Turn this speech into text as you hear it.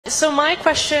So my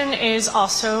question is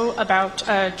also about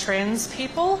trans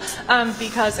people,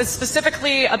 because it's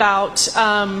specifically about...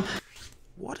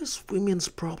 What is women's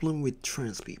problem with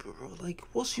trans people, bro? Like,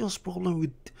 what's your problem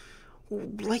with...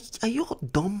 Like, are you all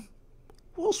dumb?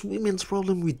 What's women's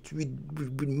problem with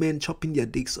men chopping their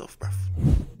dicks off, bro?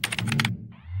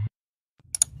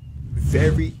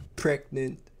 Very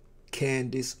pregnant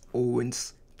Candace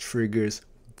Owens triggers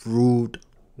rude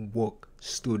work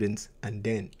students, and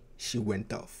then she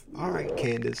went off. Alright,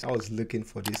 Candace, I was looking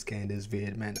for this Candace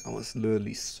vid, man. I was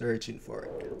literally searching for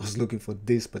it. I was looking for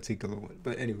this particular one.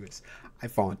 But anyways, I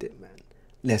found it, man.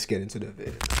 Let's get into the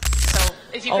vid. So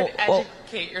if you could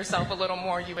educate yourself a little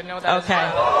more, you would know that. Okay.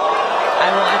 As well.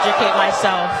 I will educate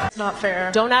myself. It's not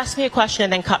fair. Don't ask me a question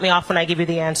and then cut me off when I give you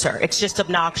the answer. It's just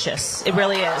obnoxious. It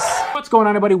really is. What's going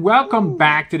on, everybody? Welcome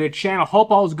back to the channel. Hope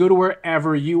all is good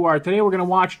wherever you are. Today we're going to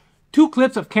watch two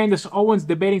clips of Candace Owens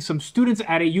debating some students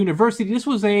at a university. This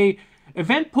was a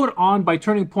event put on by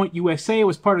Turning Point USA. It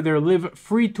was part of their Live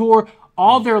Free tour.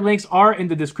 All their links are in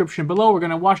the description below. We're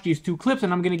going to watch these two clips,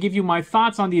 and I'm going to give you my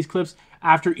thoughts on these clips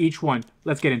after each one.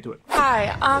 Let's get into it.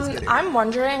 Hi, I'm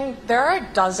wondering, there are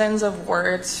dozens of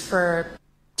words for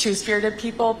two-spirited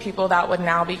people, people that would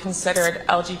now be considered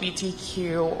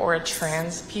LGBTQ or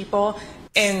trans people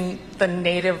in the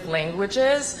native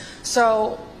languages.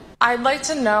 So I'd like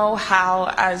to know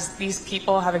how, as these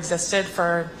people have existed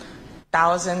for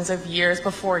thousands of years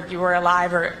before you were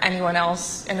alive or anyone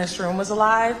else in this room was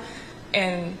alive,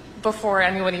 and before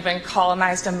anyone even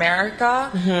colonized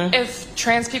America, if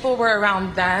trans people were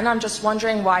around then, I'm just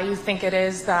wondering why you think it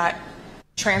is that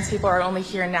trans people are only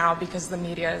here now because the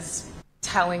media is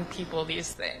telling people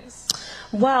these things.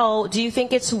 Well, do you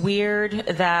think it's weird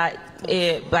that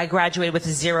I graduated with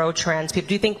 0 trans people?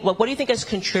 Do you think what do you think has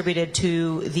contributed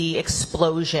to the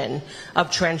explosion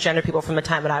of transgender people from the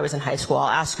time that I was in high school? I'll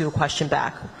ask you a question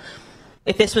back.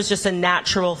 If this was just a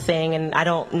natural thing, and I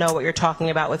don't know what you're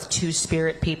talking about with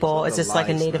two-spirit people, is this like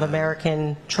a Native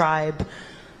American tribe,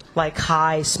 like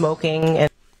high smoking?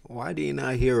 And why did you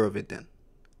not hear of it then?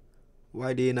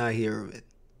 Why did you not hear of it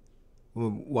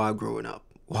while growing up?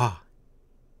 Why?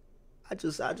 I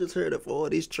just heard of all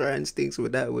these trans things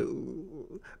with that,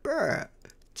 bruh.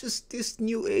 Just this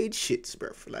new age shits,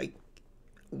 bruh. Like,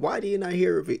 why do you not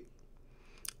hear of it?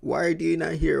 Why do you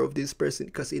not hear of this person?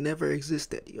 Because it never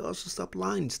existed. You also stop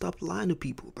lying to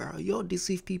people, bro. Y'all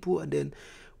deceive people, and then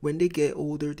when they get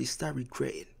older, they start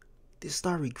regretting.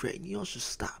 You all should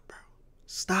stop, bro.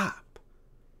 Stop.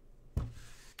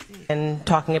 And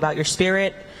talking about your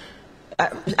spirit.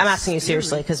 I'm asking you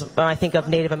seriously, because when I think of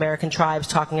Native American tribes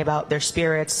talking about their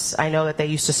spirits, I know that they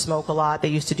used to smoke a lot, they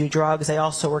used to do drugs, they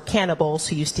also were cannibals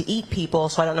who used to eat people,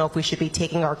 so I don't know if we should be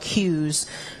taking our cues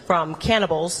from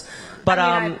cannibals. But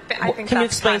I think can you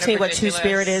explain to me what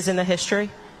two-spirit is in the history?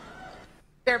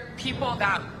 There are people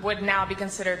that would now be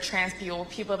considered trans people,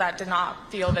 people that did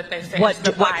not feel that they fit What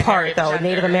part, though? gender.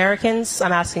 Native Americans?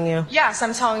 I'm asking you. Yes,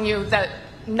 I'm telling you that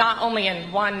not only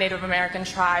in one Native American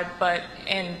tribe, but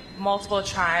in multiple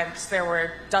tribes, there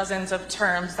were dozens of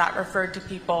terms that referred to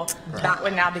people that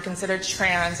would now be considered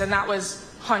trans, and that was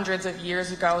hundreds of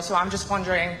years ago. So I'm just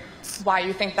wondering why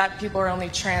you think that people are only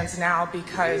trans now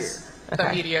because the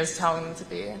media is telling them to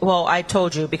be. Well, I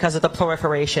told you, because of the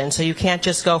proliferation. So you can't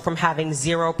just go from having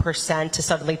 0% to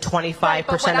suddenly 25% of people.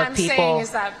 But what I'm saying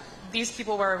is that these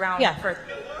people were around for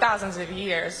thousands of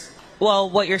years.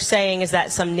 Well, what you're saying is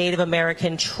that some Native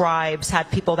American tribes had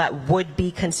people that would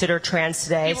be considered trans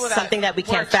today, something that we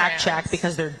can't fact check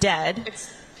because they're dead.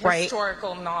 It's right?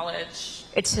 historical knowledge.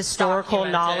 It's historical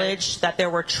knowledge that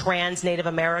there were trans Native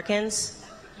Americans.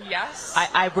 Yes.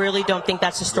 I really don't think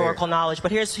that's historical knowledge.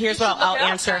 But here's what I'll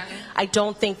answer. Then. I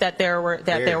don't think that there were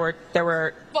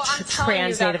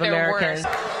trans Native Americans.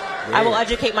 I will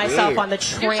educate myself on the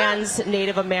trans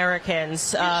Native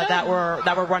Americans that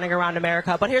were running around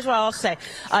America. But here's what I'll say: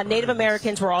 Native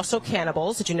Americans were also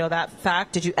cannibals. Did you know that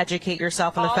fact? Did you educate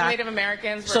yourself on the fact? All Native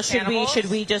Americans were cannibals? Should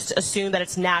we just assume that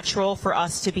it's natural for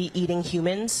us to be eating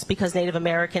humans because Native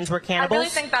Americans were cannibals? I really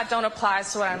think that don't apply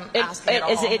to what I'm asking at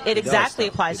all. It exactly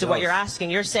applies to what you're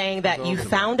asking. You're saying that you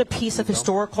found a piece of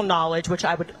historical knowledge, which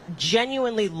I would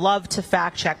genuinely love to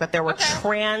fact check, that there were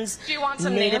trans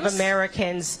Native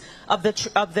Americans.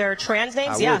 Of their trans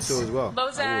names, yes. I would too as well.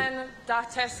 Lozen,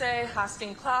 Datese,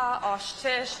 Hastinkla,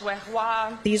 Oshtish,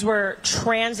 Wehwa. These were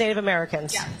trans Native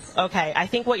Americans. Yes. Okay. I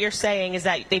think what you're saying is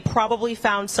that they probably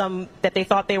found some that they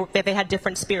thought that they had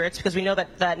different spirits, because we know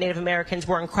that Native Americans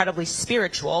were incredibly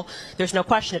spiritual. There's no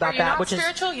question about that. Are you not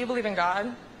spiritual? You believe in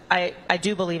God? I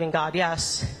do believe in God.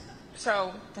 Yes.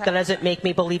 So that doesn't make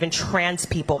me believe in trans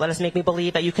people. That doesn't make me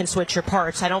believe that you can switch your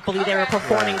parts. I don't believe they were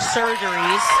performing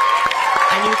surgeries.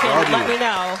 And you can let me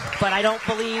know, but I don't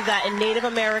believe that in Native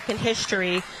American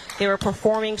history they were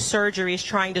performing surgeries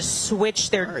trying to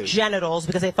switch their genitals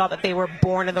because they thought that they were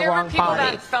born in the wrong body. There were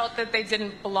people that felt that they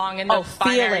didn't belong in the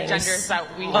binary genders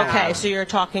that we have. Okay, so you're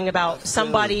talking about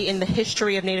somebody in the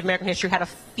history of Native American history had a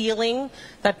feeling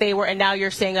that they were, and now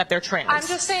you're saying that they're trans. I'm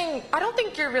just saying, I don't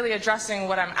think you're really addressing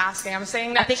what I'm asking. I'm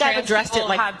saying that I think I've addressed it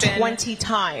like 20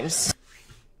 times.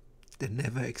 They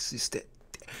never existed.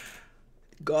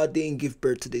 God didn't give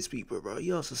birth to these people, bro.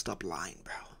 You also stop lying,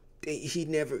 bro. He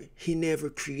never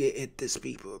created these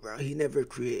people, bro. He never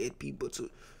created people to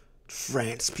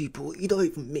trans people. It don't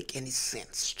even make any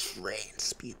sense.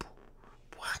 Trans people.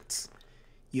 What?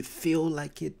 You feel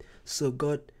like it, so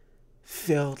God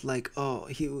felt like, oh,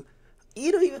 you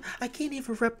don't even, I can't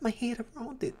even wrap my head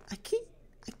around it. I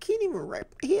can't even wrap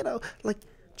my head out, like,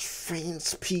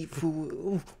 trans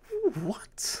people.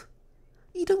 What?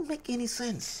 It don't make any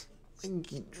sense.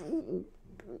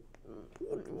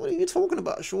 What are you talking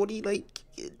about, shorty? Like,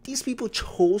 these people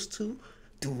chose to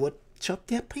do what? Chop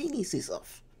their penises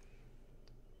off.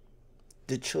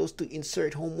 They chose to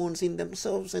insert hormones in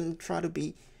themselves and try to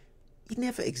be. It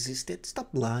never existed. Stop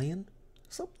lying.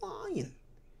 Stop lying.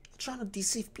 You're trying to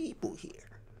deceive people here.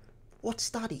 What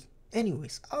study?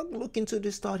 Anyways, I'll look into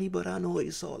the study, but I know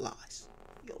it's all lies.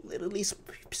 You're literally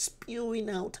spewing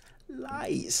out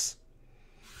lies.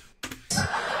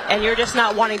 And you're just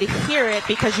not wanting to hear it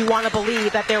because you want to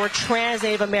believe that there were trans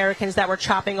Native Americans that were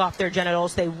chopping off their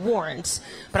genitals. They weren't.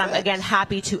 But I'm, again,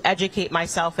 happy to educate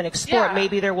myself and explore. Yeah.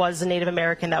 Maybe there was a Native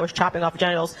American that was chopping off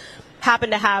genitals.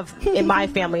 Happen to have in my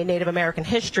family a Native American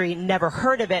history, never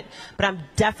heard of it, but I'm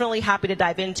definitely happy to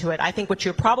dive into it. I think what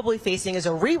you're probably facing is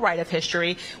a rewrite of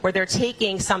history where they're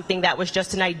taking something that was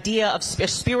just an idea, of a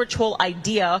spiritual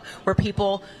idea, where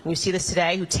people, and you see this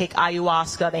today, who take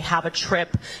ayahuasca, they have a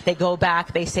trip, they go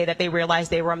back, they say that they realize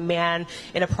they were a man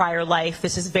in a prior life.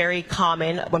 This is very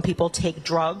common when people take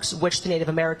drugs, which the Native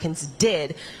Americans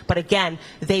did, but again,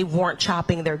 they weren't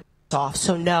chopping their off.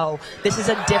 So no, this is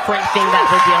a different thing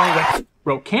that we're dealing with.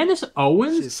 Bro, Candace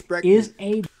Owens is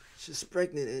a... She's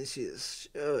pregnant and she's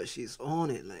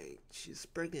on it. Like, she's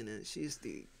pregnant and she's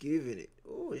still giving it.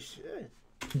 Oh, shit.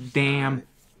 Damn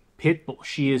Pitbull.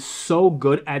 She is so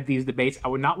good at these debates. I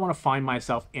would not want to find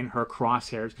myself in her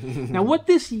crosshairs. Now, what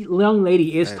this young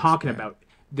lady is talking about,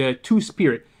 the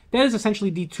two-spirit, that is essentially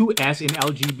the 2S in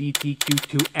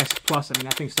LGBTQ2S+. I mean,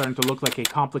 that thing's starting to look like a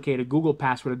complicated Google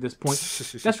password at this point.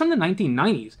 That's from the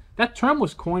 1990s. That term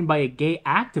was coined by a gay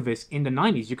activist in the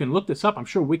 90s. You can look this up. I'm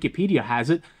sure Wikipedia has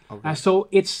it. Okay. So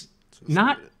it's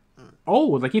not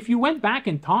old. Like, if you went back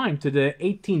in time to the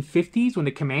 1850s when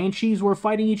the Comanches were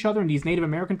fighting each other and these Native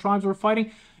American tribes were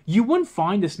fighting, you wouldn't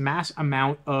find this mass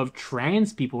amount of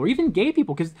trans people or even gay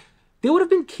people because they would have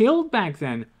been killed back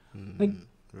then. Like,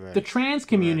 right. The trans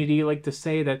community like to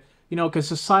say that, you know, because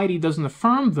society doesn't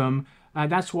affirm them,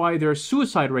 that's why their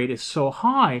suicide rate is so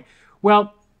high.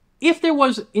 Well, if there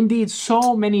was indeed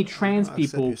so many trans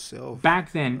people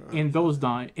back then in those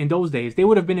days, they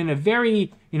would have been in a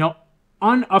very, you know,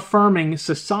 unaffirming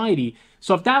society.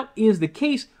 So if that is the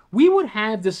case, we would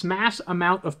have this mass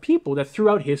amount of people that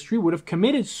throughout history would have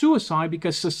committed suicide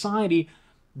because society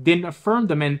didn't affirm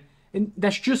them, and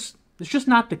that's just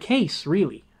not the case,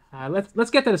 really.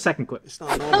 Let's get to the second clip.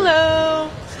 Hello.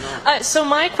 So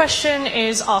my question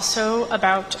is also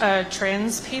about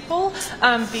trans people,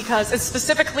 because it's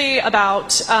specifically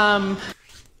about...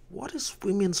 What is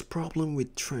women's problem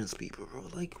with trans people, bro?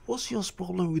 Like, what's your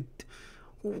problem with...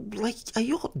 Like, are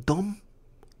you all dumb?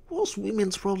 What's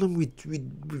women's problem with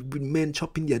men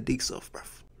chopping their dicks off, bro?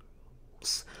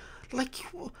 Like,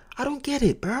 I don't get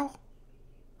it, bro.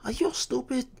 Are you all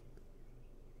stupid?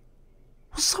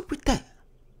 What's up with that?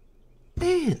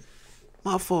 Man,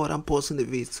 my fault. I'm posting the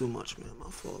videos too much, man. My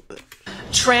fault, but...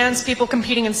 Trans people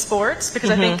competing in sports, because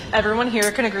I think everyone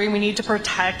here can agree we need to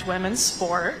protect women's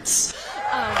sports.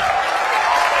 Are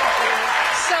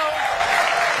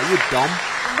you dumb?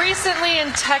 Recently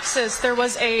in Texas, there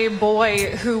was a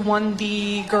boy who won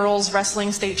the girls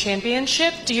wrestling state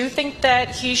championship. Do you think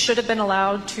that he should have been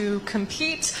allowed to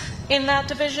compete in that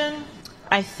division?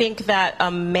 I think that a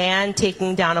man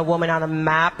taking down a woman on a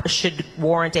map should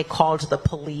warrant a call to the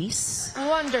police.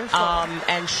 Wonderful.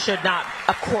 And should not,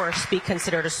 of course, be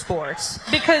considered a sport.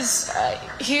 Because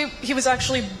he was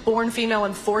actually born female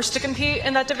and forced to compete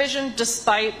in that division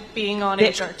despite being on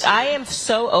HRT. I am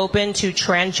so open to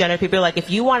transgender people. Like, if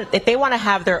they want to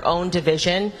have their own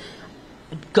division,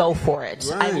 go for it.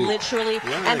 I Right. literally,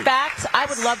 Right. in fact, I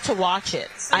would love to watch it.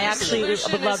 I actually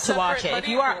solution would love is to watch it. separate If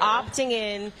you are money pool. opting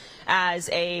in as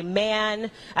a man,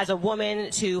 as a woman,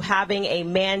 to having a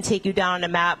man take you down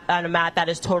on a mat, that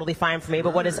is totally fine for me.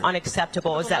 But what is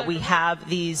unacceptable is that we have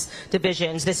these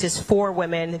divisions. This is for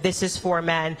women, this is for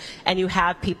men, and you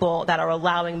have people that are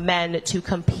allowing men to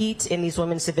compete in these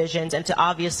women's divisions and to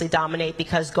obviously dominate,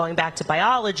 because going back to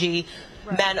biology,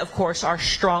 men, of course, are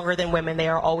stronger than women. They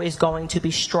are always going to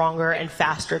be stronger and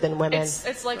faster than women.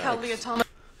 It's like how Leah Thomas.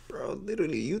 Bro,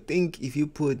 literally, you think if you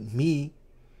put me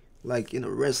like in a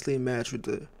wrestling match with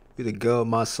a girl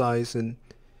my size and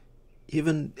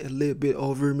even a little bit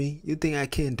over me, you think I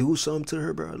can't do something to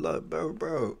her, bro? Like,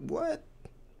 bro, what,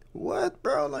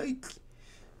 bro? Like,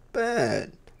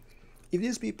 bad. If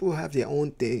these people have their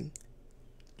own thing,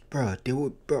 bro,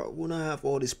 we'll not have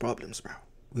all these problems, bro.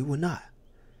 We will not.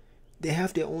 They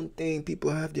have their own thing.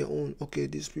 People have their own. Okay,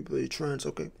 these people are trans.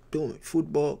 Okay, boom,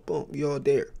 football, boom, you're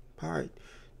there. All right,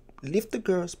 leave the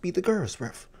girls, be the girls,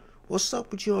 bruv. What's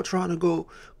up with y'all trying to go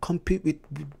compete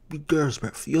with girls,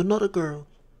 bruv? You're not a girl.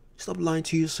 Stop lying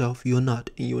to yourself. You're not,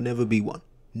 and you'll never be one.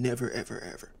 Never, ever,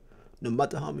 ever. No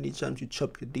matter how many times you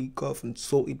chop your dick off and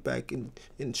sew it back and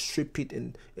strip it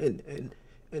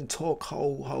and talk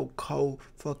how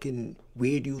fucking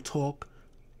weird you talk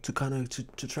to kind of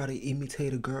to try to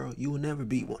imitate a girl, you will never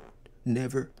be one.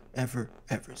 Never, ever,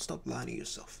 ever. Stop lying to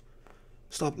yourself.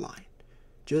 Stop lying.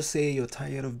 Just say you're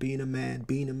tired of being a man.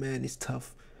 Being a man is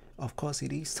tough. Of course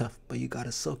it is tough, but you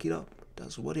gotta soak it up.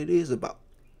 That's what it is about.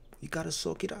 You gotta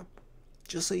soak it up.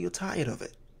 Just say you're tired of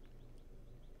it.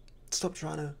 Stop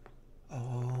trying to,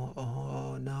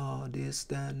 oh no, this,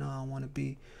 that, no, I wanna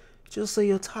be. Just say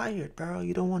you're tired, bro.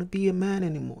 You don't wanna be a man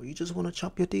anymore. You just wanna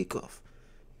chop your dick off.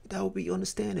 That would be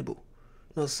understandable.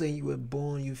 Not saying you were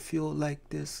born, you feel like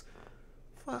this.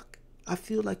 Fuck. I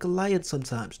feel like a lion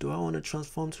sometimes. Do I want to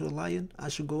transform to a lion? I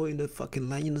should go in the fucking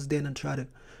lion's den and try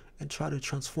to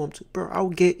transform to. Bro, I'll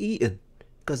get eaten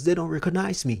because they don't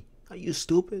recognize me. Are you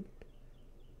stupid?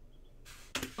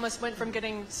 Thomas went from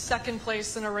getting second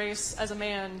place in a race as a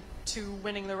man to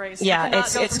winning the race. Yeah, You cannot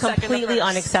it's go from second to completely first.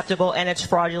 unacceptable, and it's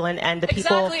fraudulent, and the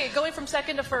people. Exactly, going from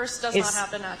second to first does not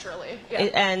happen naturally. Yeah.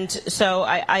 And so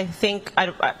I think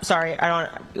sorry, I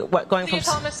don't what going Leah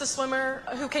from Thomas, the swimmer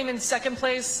who came in second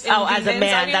place in as the a men's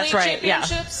man, Ivy that's League right, yeah,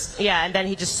 championships. yeah, and then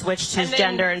he just switched his And then-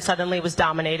 gender and suddenly was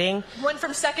dominating. Went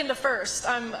from second to first.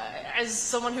 As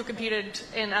someone who competed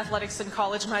in athletics in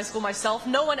college and high school myself,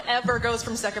 no one ever goes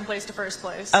from second place to first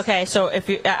place. Okay, so if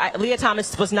you Leah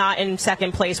Thomas was not in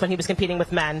second place when he was competing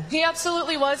with men. He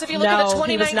absolutely was. If you look at the No,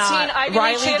 he was 2019 not. Ivy League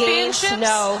Riley Gaines, championships,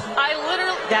 no. I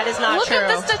literally That is not look true. at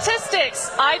the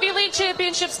statistics. Ivy League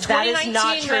championships That is 2019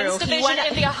 not true. men's He division went-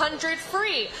 in the 100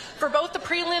 free for both the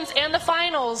prelims and the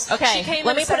finals. She Okay, came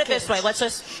let in me put it second. this way. Let's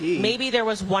just She- maybe there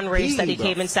was one race that he He,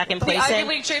 came bro. in second The place Ivy in.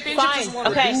 League championships is Fine. one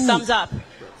Okay, race. thumbs up.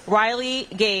 Riley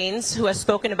Gaines, who has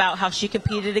spoken about how she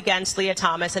competed against Leah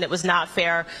Thomas and it was not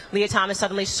fair. Leah Thomas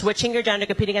suddenly switching your gender,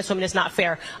 competing against women is not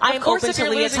fair. I am Of course, open if to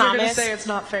you're Leah losing, you're going Thomas. to say it's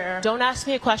not fair. Don't ask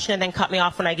me a question and then cut me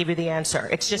off when I give you the answer.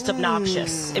 It's just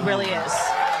obnoxious. It really is.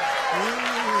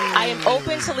 I am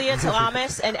open to Leah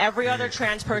Thomas and every other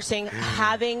trans person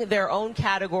having their own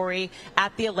category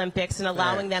at the Olympics and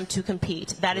allowing them to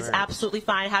compete. That is absolutely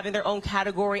fine. Having their own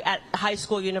category at high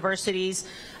school universities,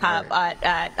 at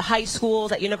high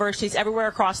schools, at universities, everywhere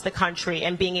across the country,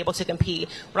 and being able to compete.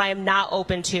 What I am not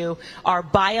open to are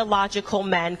biological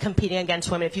men competing against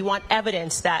women. If you want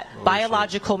evidence that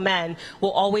biological men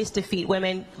will always defeat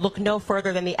women, look no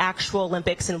further than the actual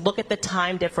Olympics and look at the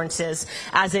time differences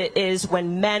as it is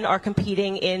when men are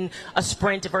competing in a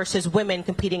sprint versus women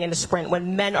competing in a sprint,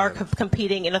 when men are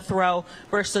competing in a throw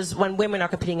versus when women are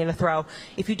competing in a throw.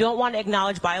 If you don't want to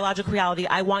acknowledge biological reality,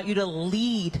 I want you to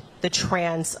lead the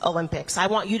trans Olympics. I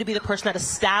want you to be the person that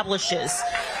establishes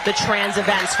the trans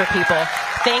events for people.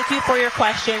 Thank you for your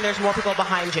question. There's more people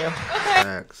behind you.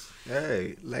 Facts.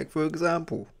 Hey, like for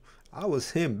example, I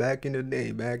was him back in the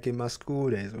day, back in my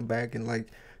school days, back in like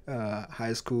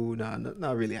high school. No,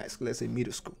 not really high school. Let's say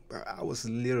middle school, bro. I was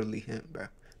literally him, bro.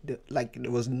 Like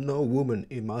there was no woman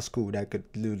in my school that could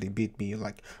literally beat me,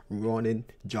 like running,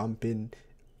 jumping,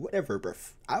 whatever, bro.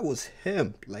 I was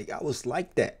him. Like I was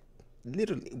like that,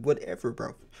 literally, whatever,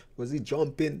 bro. Was he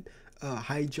jumping,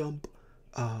 high jump,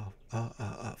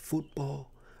 football,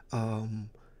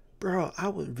 bro? I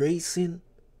was racing,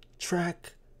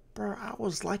 track, bro. I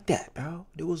was like that, bro.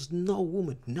 There was no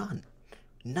woman, none.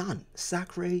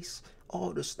 Sack race,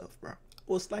 all the stuff, bro. I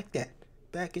was like that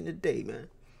back in the day, man.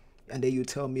 And then you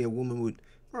tell me a woman would,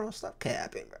 bro, stop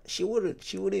capping, bro. She wouldn't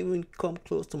even come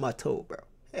close to my toe, bro.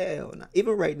 Hell no.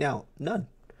 Even right now, none.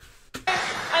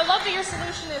 love that your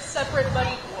solution is separate but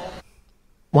equal.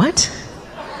 What?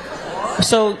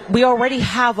 So we already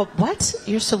have a what?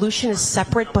 Your solution is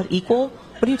separate but equal?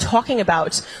 What are you talking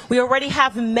about? We already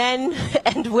have men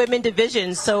and women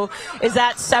divisions. So is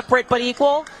that separate but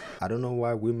equal? I don't know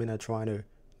why women are trying to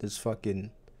this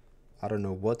fucking, I don't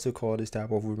know what to call this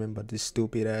type of women, but this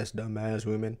stupid ass, dumb ass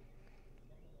women.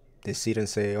 They sit and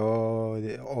say,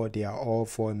 they are all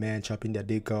for a man chopping their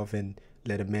dick off and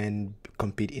let a man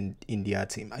compete in their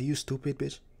team. Are you stupid,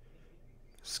 bitch?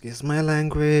 Excuse my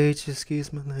language.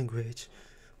 Excuse my language.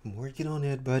 I'm working on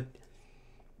it, but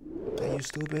are you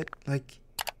stupid? Like,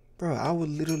 bro,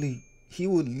 he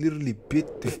would literally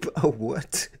beat the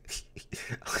what?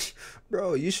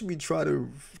 Bro, you should be trying to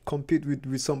compete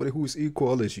with somebody who's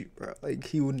equal as you, bro. Like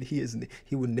he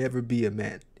would never be a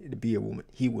man to be a woman.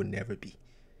 He would never be.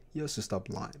 You have to stop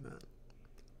lying, man.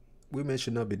 Women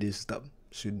should not be this dumb.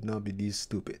 Should not be this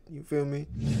stupid. You feel me?